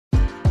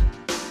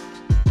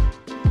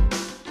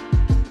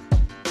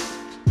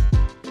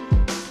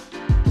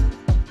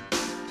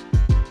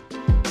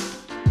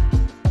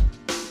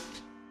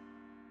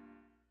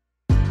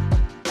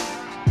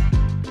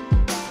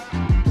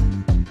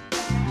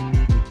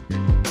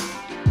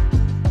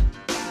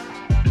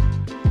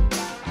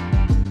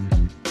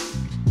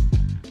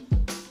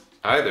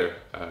Hi there,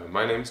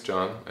 my name's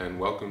John and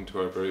welcome to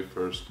our very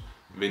first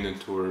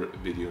Vinatur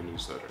video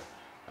newsletter.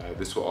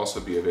 This will also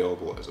be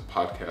available as a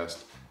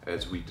podcast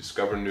as we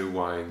discover new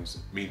wines,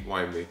 meet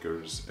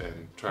winemakers,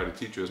 and try to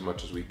teach you as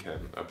much as we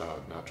can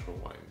about natural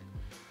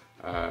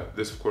wine.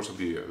 This of course will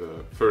be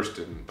the first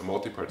in a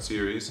multi-part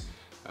series,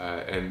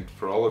 and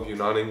for all of you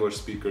non-English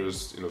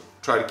speakers,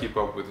 try to keep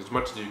up with as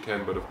much as you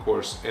can, but of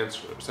course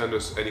send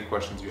us any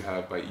questions you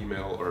have by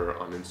email or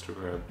on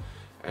Instagram,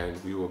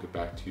 and we will get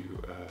back to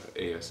you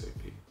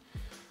ASAP.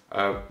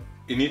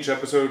 In each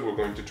episode, we're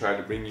going to try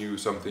to bring you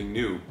something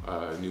new,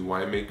 a new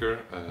winemaker,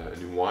 a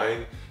new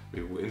wine.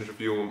 Maybe we'll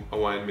interview a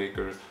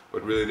winemaker,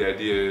 but really the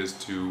idea is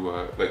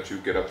to let you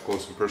get up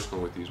close and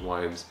personal with these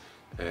wines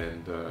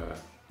and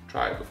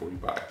try before you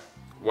buy.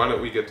 Why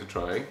don't we get to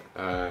trying?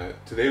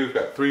 Today we've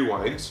got 3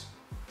 wines.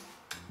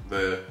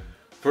 The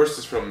first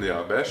is from the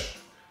Ardèche,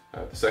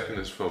 the second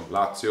is from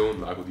Lazio,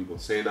 Lago di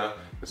Bolsena,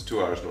 that's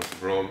 2 hours north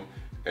of Rome,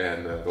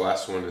 and the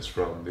last one is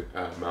from the,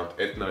 Mount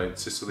Etna in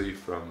Sicily,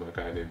 from a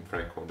guy named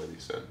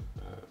Cornelissen.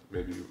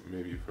 Maybe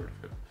you've heard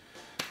of him.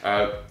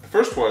 The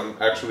first one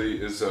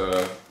actually is,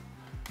 I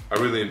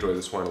really enjoy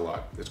this wine a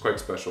lot. It's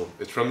quite special.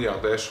 It's from the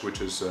Ardèche, which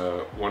is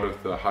one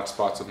of the hot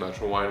spots of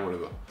natural wine, one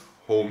of the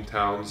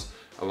hometowns,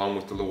 along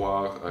with the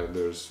Loire.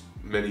 There's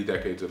many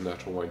decades of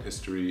natural wine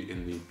history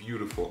in the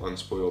beautiful,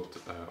 unspoiled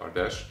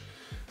Ardèche.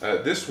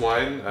 This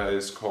wine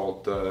is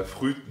called Le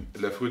Fruit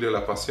de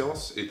la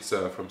Patience. It's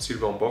from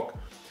Sylvain Bock.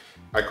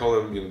 I call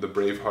him, the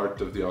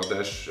Braveheart of the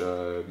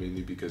Ardèche,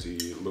 mainly because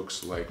he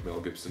looks like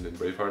Mel Gibson in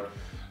Braveheart.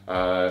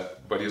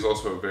 But he's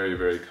also a very,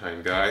 very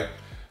kind guy.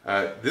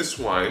 This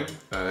wine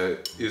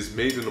is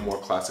made in a more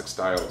classic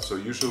style. So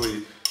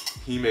usually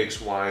he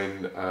makes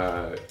wine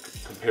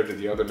compared to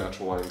the other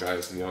natural wine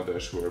guys in the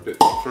Ardèche who are a bit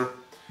tougher.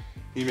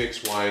 He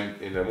makes wine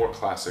in a more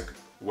classic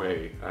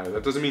way.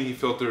 That doesn't mean he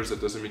filters, that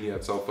doesn't mean he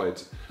adds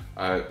sulphites,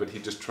 but he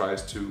just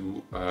tries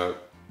to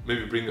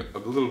maybe bring a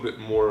little bit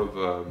more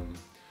of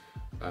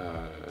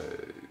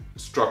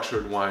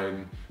structured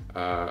wine,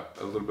 a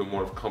little bit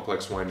more of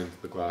complex wine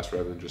into the glass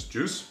rather than just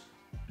juice.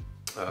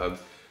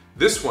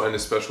 This wine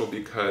is special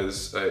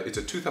because it's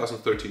a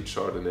 2013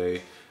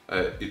 Chardonnay.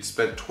 It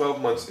spent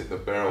 12 months in the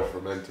barrel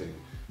fermenting,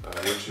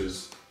 which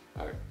is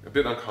a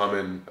bit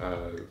uncommon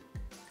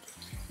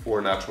for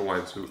natural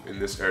wines in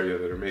this area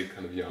that are made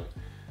kind of young.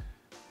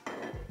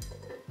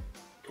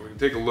 We can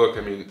take a look.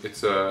 I mean,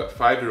 it's a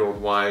 5-year-old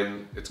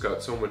wine. It's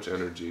got so much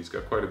energy. It's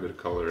got quite a bit of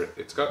color.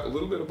 It's got a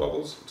little bit of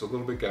bubbles. It's a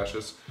little bit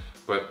gaseous,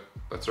 but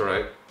that's all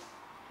right.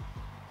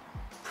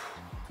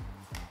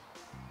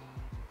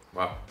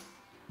 Wow.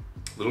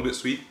 A little bit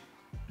sweet.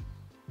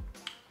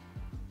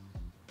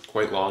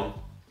 Quite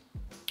long.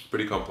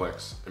 Pretty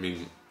complex. I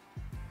mean,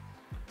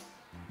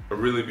 a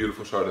really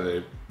beautiful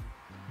Chardonnay.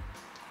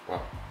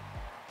 Wow.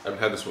 I haven't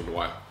had this one in a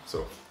while,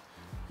 so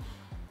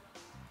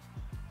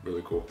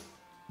really cool.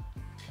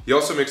 He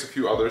also makes a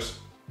few others.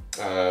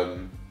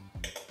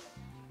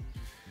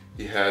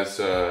 He has,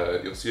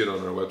 you'll see it on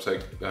our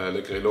website,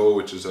 Le Grelot,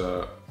 which is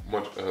a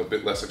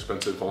bit less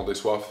expensive Vin de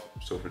Soif,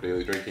 so for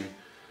daily drinking.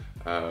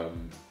 A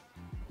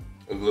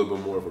little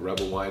bit more of a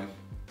rebel wine.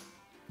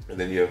 And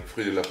then you have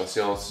Fruit de la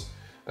Patience,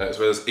 as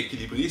well as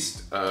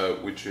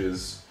Equilibriste, which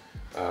is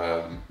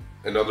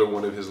another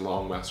one of his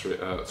long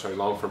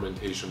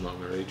fermentation,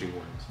 longer aging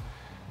wines.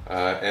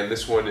 And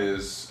this one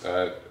is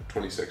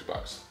 26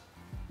 bucks.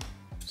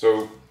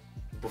 So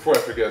before I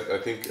forget, I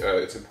think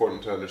it's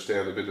important to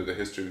understand a bit of the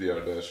history of the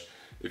Ardèche.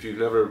 If you've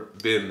never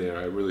been there,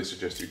 I really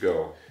suggest you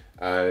go.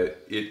 It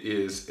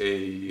is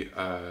a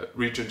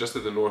region just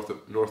at the north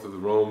of the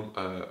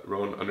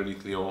Rhone,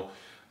 underneath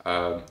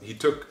Lyon. He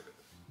took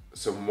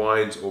some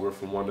wines over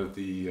from one of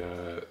the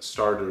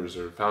starters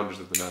or founders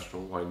of the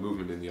national wine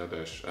movement in the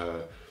Ardèche,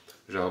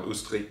 Jean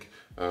Oustric,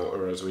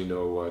 or as we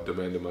know,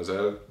 Domaine de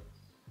Moselle.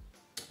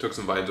 Took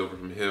some vines over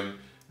from him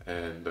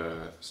and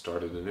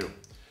started anew.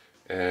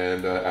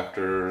 And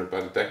after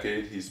about a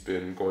decade, he's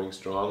been going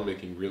strong,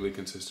 making really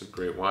consistent,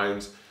 great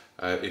wines.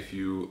 If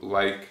you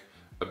like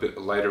a bit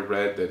lighter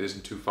red that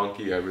isn't too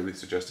funky, I really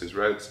suggest his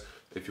reds.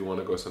 If you want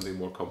to go something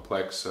more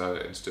complex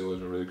and still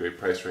in a really great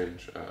price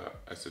range,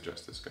 I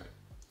suggest this guy.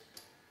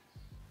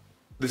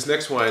 This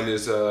next wine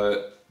is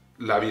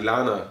La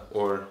Villana,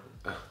 or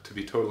to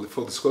be totally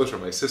full disclosure,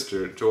 my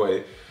sister,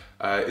 Joy.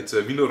 It's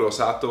a Vino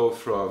Rosato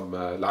from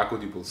Lago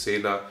di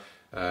Bolsena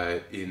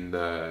in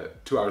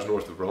 2 hours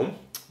north of Rome,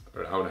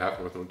 or an hour and a half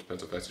north of Rome,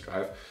 depends how fast you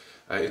drive.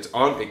 It's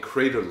on a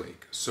crater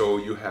lake, so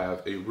you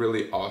have a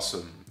really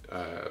awesome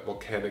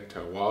volcanic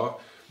terroir.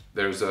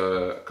 There's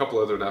a couple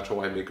other natural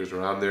winemakers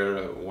around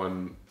there.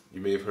 One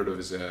you may have heard of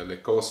is Le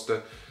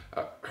Coste.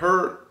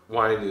 Her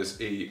wine is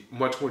a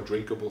much more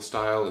drinkable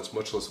style. It's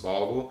much less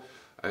volatile.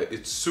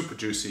 It's super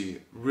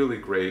juicy, really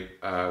great.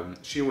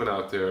 She went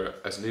out there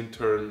as an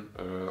intern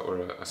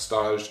or a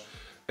stage,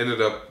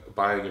 ended up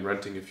buying and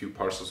renting a few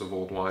parcels of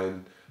old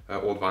vine,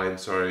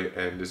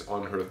 and is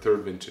on her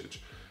 3rd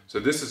vintage. So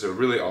this is a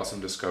really awesome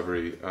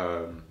discovery.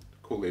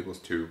 cool labels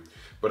too.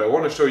 But I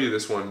want to show you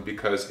this one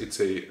because it's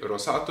a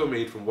Rosato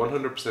made from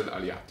 100%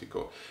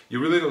 Aleatico. You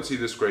really don't see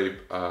this grape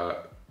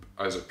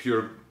as a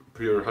pure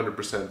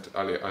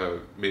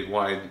 100% made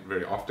wine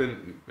very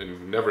often, and you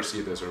never see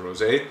it as a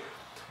rosé.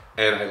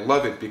 And I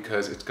love it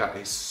because it's got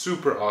a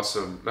super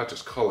awesome, not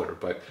just color,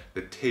 but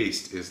the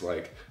taste is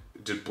like,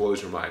 it just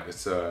blows your mind.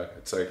 It's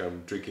like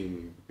I'm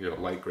drinking, you know,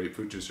 light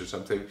grapefruit juice or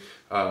something.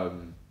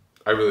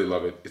 I really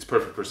love it. It's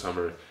perfect for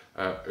summer.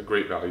 A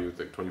great value,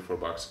 like 24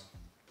 bucks.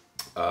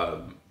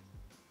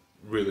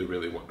 Really,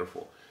 really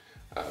wonderful.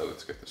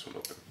 Let's get this one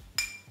open.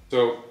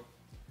 So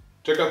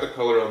check out the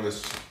color on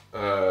this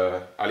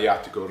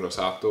Aleatico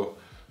Rosato.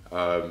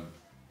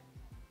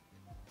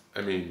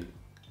 I mean,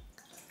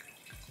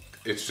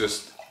 it's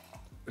just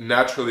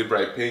naturally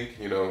bright pink,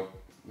 you know,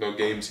 no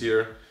games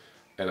here.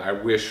 And I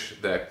wish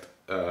that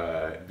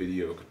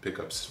video could pick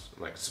up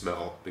like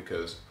smell,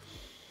 because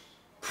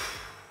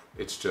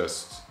it's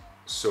just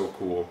so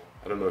cool.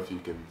 I don't know if you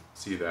can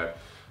see that.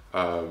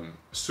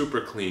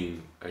 Super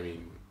clean. I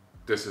mean,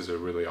 this is a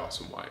really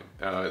awesome wine.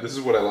 This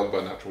is what I love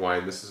about natural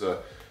wine. This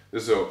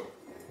is a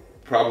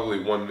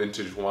probably one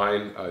vintage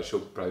wine. She'll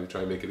probably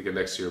try and make it again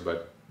next year,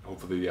 but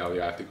hopefully the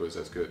Aleatico is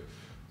as good.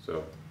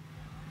 So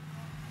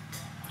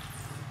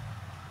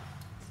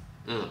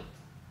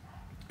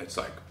it's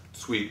like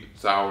sweet,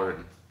 sour,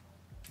 and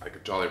like a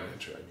Jolly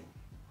Rancher. I mean,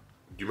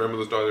 do you remember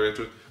those Jolly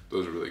Ranchers?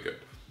 Those are really good.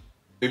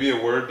 Maybe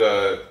a word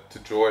to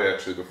Joy,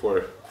 actually,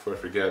 before I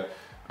forget.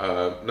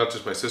 Not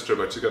just my sister,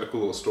 but she's got a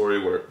cool little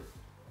story where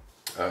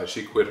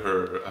she quit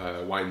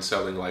her wine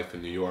selling life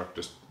in New York,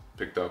 just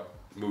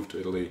moved to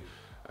Italy,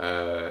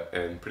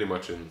 and pretty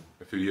much in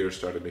a few years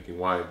started making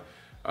wine.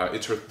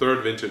 It's her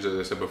third vintage, as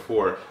I said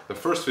before. The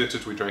first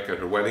vintage we drank at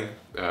her wedding.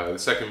 The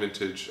second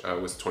vintage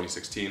was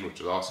 2016, which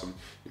is awesome.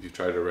 If you've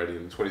tried it already,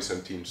 and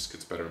 2017 just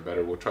gets better and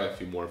better. We'll try a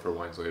few more of her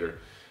wines later.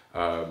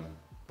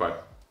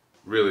 But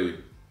really,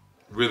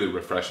 really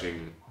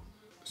refreshing,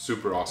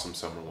 super awesome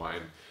summer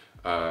wine.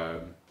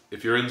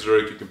 If you're in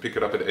Zurich, you can pick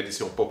it up at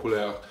Edition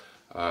Populaire.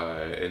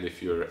 And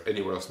if you're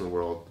anywhere else in the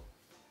world,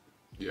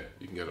 yeah,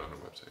 you can get it on our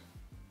website.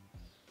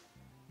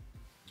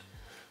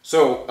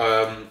 So,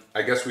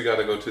 I guess we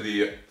gotta go to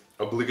the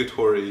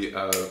obligatory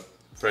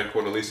Frank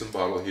Cornelissen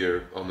bottle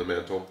here on the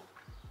mantle.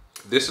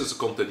 This is a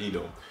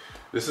Contadino.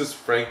 This is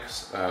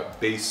Frank's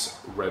base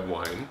red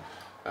wine.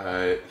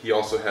 He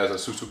also has a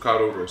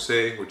Susukaro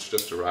Rosé, which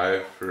just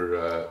arrived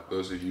for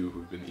those of you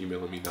who've been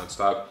emailing me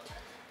nonstop.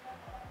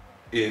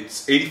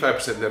 It's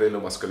 85% Nerello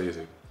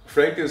Mascalese.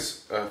 Frank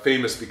is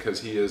famous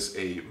because he is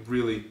a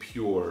really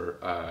pure,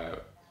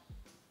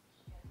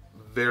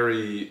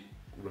 very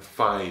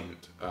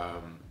refined,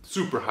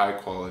 super high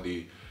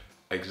quality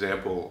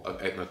example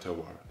of Etna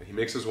terroir. He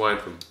makes his wine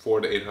from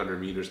 400 to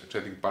 800 meters, which I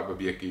think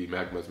Barbabiecki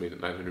Magma is made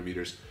at 900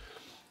 meters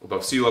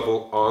above sea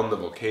level on the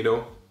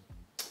volcano.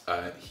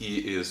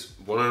 He is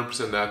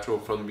 100% natural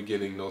from the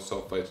beginning, no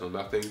sulphites, no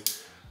nothing.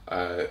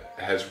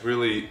 Has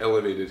really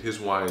elevated his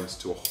wines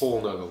to a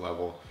whole nother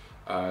level.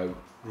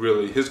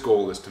 Really, his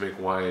goal is to make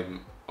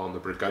wine on the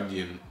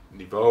Burgundian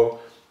niveau.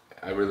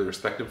 I really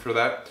respect him for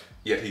that.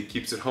 Yet he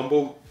keeps it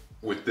humble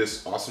with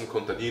this awesome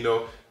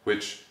Contadino,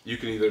 which you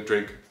can either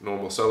drink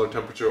normal cellar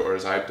temperature, or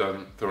as I've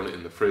done, thrown it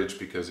in the fridge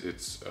because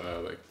it's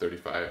like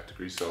 35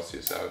 degrees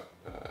Celsius out,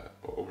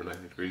 or over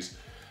 90 degrees,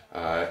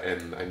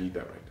 and I need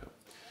that right now.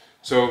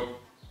 So,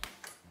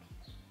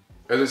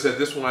 as I said,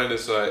 this wine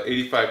is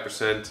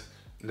 85%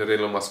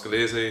 Nerello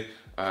Mascalese.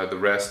 The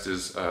rest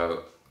is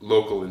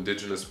local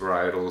indigenous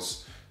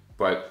varietals,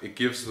 but it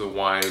gives the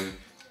wine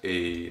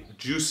a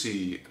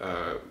juicy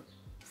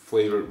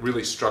flavor,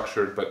 really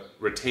structured, but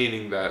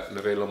retaining that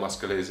Nerello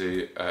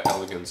Mascalese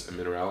elegance and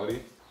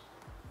minerality.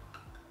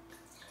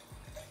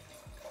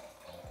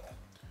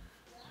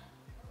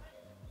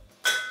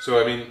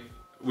 So, I mean,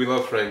 we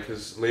love Frank.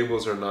 His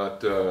labels are not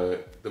the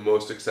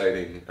most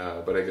exciting,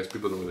 but I guess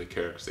people don't really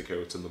care because they care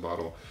what's in the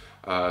bottle.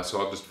 So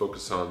I'll just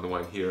focus on the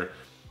wine here.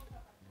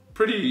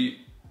 Pretty,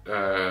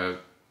 I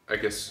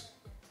guess,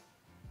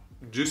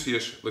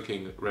 juicy-ish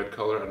looking red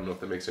color. I don't know if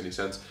that makes any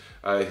sense.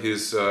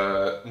 His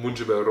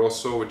Mungibel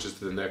Rosso, which is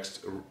the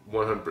next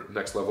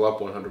level up,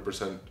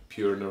 100%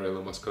 pure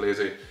Nerello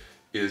Mascalese,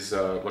 is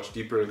much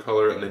deeper in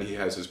color. And then he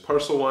has his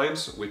parcel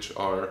wines, which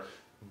are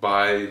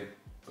by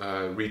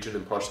region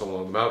and parcel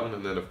along the mountain.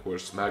 And then, of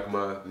course,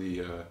 Magma,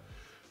 the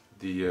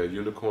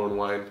unicorn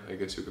wine, I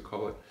guess you could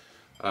call it.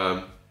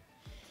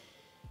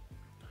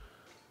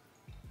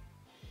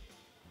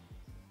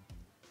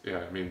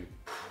 Yeah, I mean,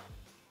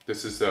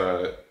 this is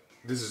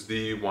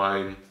the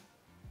wine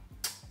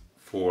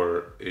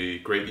for a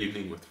great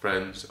evening with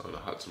friends on a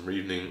hot summer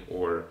evening,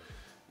 or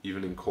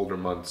even in colder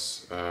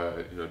months,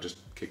 you know, just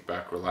kick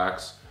back,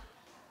 relax.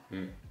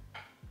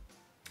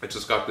 It's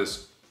just got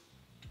this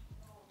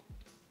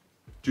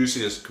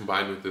juiciness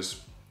combined with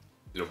this,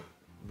 you know,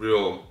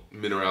 real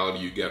minerality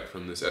you get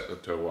from this Etna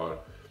terroir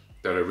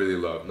that I really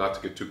love. Not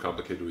to get too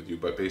complicated with you,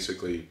 but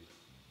basically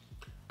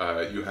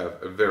you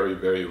have a very,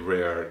 very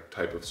rare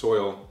type of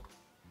soil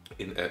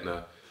in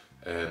Etna,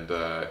 and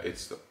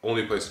it's the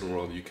only place in the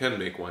world you can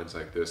make wines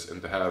like this,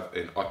 and to have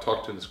an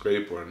autochthonous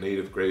grape or a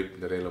native grape,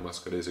 Nerella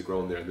Mascarese,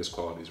 grown there in this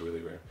quality is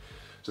really rare.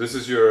 So this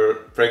is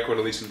your Frank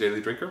Cornelissen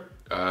Daily Drinker.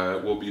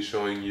 We'll be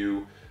showing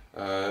you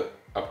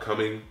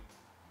upcoming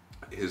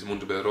his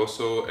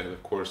Monterosso and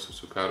of course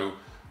Sucaru,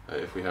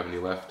 if we have any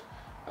left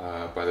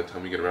by the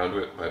time we get around to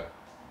it. But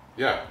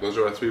yeah, those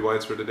are our 3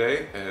 wines for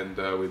today, and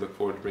we look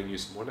forward to bringing you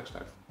some more next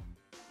time.